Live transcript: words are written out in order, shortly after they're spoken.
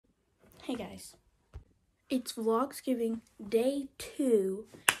Hey guys, it's Vlogsgiving day 2,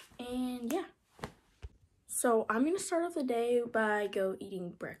 and yeah. So I'm gonna start off the day by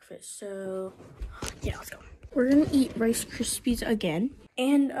eating breakfast. So yeah, let's go. We're gonna eat Rice Krispies again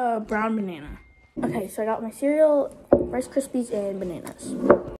and brown banana. Okay, so I got my cereal, Rice Krispies, and bananas.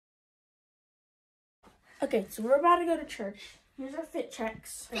 Okay, so we're about to go to church. Here's our fit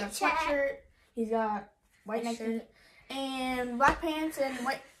checks. We got a sweatshirt. He's got white shirt and black pants and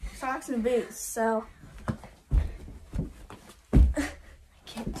white socks and boots. So I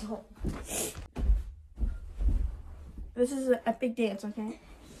can't tell. This is an epic dance, okay?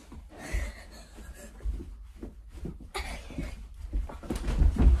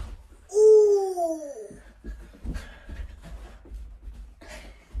 Ooh.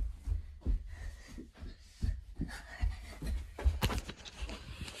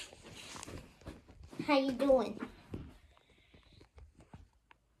 How you doing?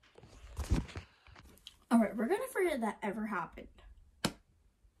 Alright, we're gonna forget that ever happened.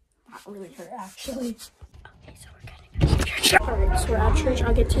 Not really hurt, actually. Okay, so we're gonna go to church. Alright, so we're at church.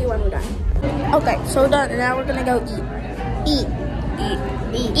 I'll get to you when we're done. Okay, so we're done, and now we're gonna go eat.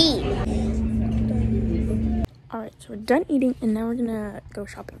 Alright, so we're done eating, and now we're gonna go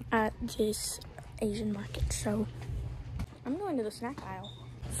shopping at this Asian market. So I'm going to the snack aisle.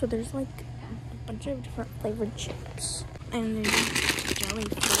 So there's like a bunch of different flavored chips, and there's jelly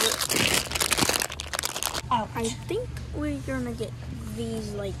fruit. I think we're gonna get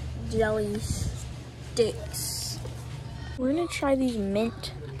these like jelly sticks. We're gonna try these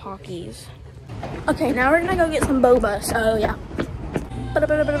mint Pockies. Okay, now we're gonna go get some boba. So yeah.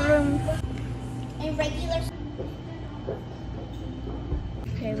 And regular.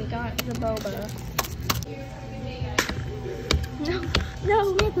 Okay, we got the boba.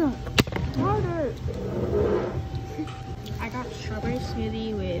 No, Nigga. Harder. I got strawberry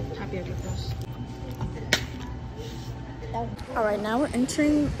smoothie with tapioca crust. Alright, now we're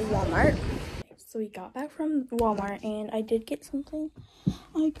entering Walmart. So we got back from Walmart and I did get something.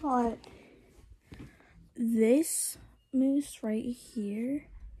 I got this mousse right here.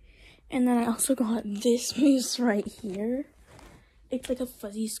 And then I also got this mousse right here. It's like a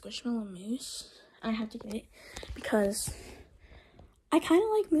fuzzy squishmallow mousse. I have to get it because I kind of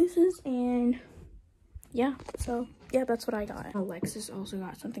like mousses, and yeah, so yeah, that's what I got. Alexis also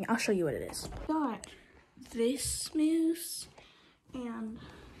got something. I'll show you what it is. I got this mousse and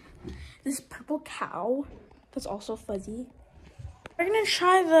this purple cow that's also fuzzy. We're gonna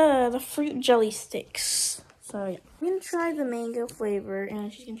try the fruit jelly sticks. So yeah, I'm gonna try the mango flavor,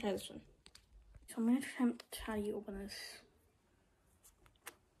 and she's gonna try this one. So I'm gonna attempt how you open this.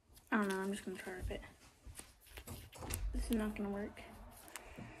 I don't know, I'm just gonna try a bit. This is not gonna work.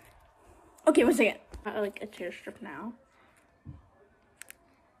 Okay, 1 second. Like a tear strip now.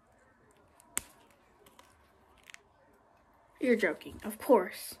 You're joking, of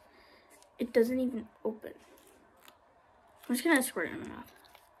course. It doesn't even open. I'm just gonna squirt it in my mouth.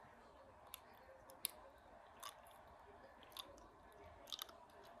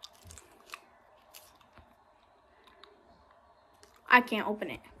 I can't open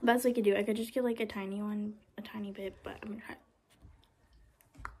it. Best I could do, I could just get like a tiny one, a tiny bit, but I'm gonna try.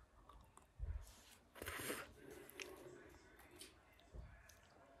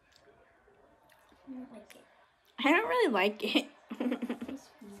 I don't really like it.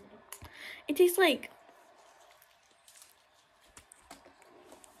 It tastes like,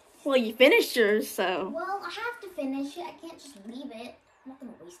 well, you finished yours, so. Well, I have to finish it. I can't just leave it. I'm not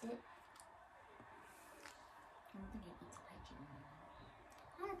gonna waste it. I don't think I eat the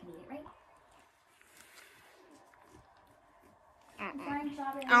I can eat it, right?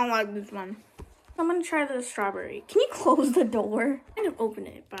 I don't like this one. I'm gonna try the strawberry. Can you close the door? I kind of open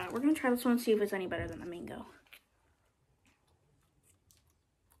it, but we're gonna try this one and see if it's any better than the mango.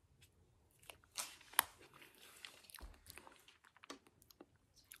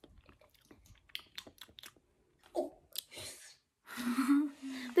 Oh.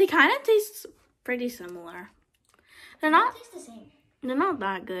 They kind of taste pretty similar. They're not. Taste the same. They're not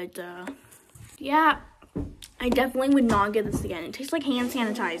that good though. Yeah, I definitely would not get this again. It tastes like hand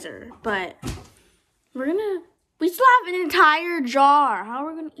sanitizer, but we still have an entire jar. How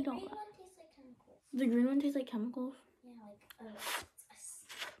are we gonna eat all that? The green one tastes like chemicals? Yeah,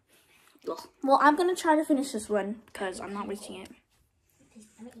 Ugh. Well, I'm gonna try to finish this one because I'm not wasting it.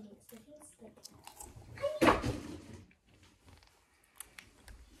 I'm eating it.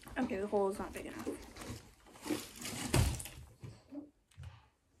 Okay, the hole is not big enough.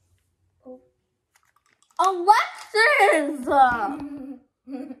 Alexis!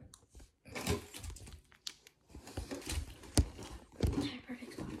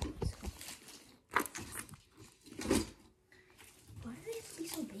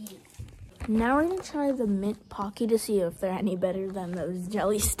 Now we're gonna try the mint Pocky to see if they're any better than those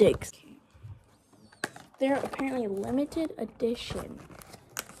jelly sticks. They're apparently limited edition.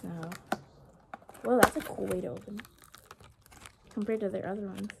 So, well, that's a cool way to open compared to their other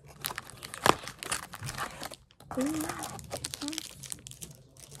ones.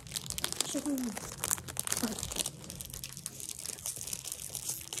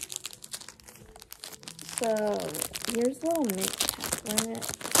 So, here's the little mint cap. We're gonna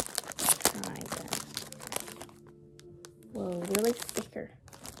try them. Whoa, they're like thicker.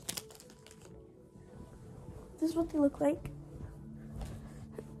 This is what they look like.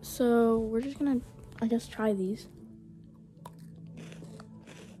 So, we're just gonna, I guess, try these.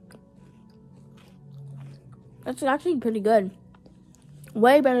 That's actually pretty good.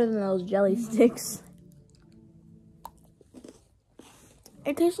 Way better than those jelly sticks.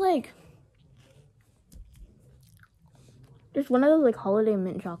 It tastes like just one of those like holiday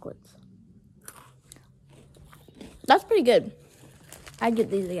mint chocolates. That's pretty good. I'd get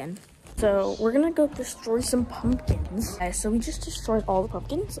these again. So we're gonna go destroy some pumpkins. Okay, so we just destroyed all the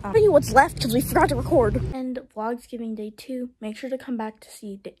pumpkins. I'll tell you what's left because we forgot to record. And Vlogsgiving day 2. Make sure to come back to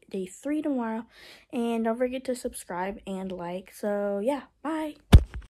see day 3 tomorrow. And don't forget to subscribe and like. So yeah, bye.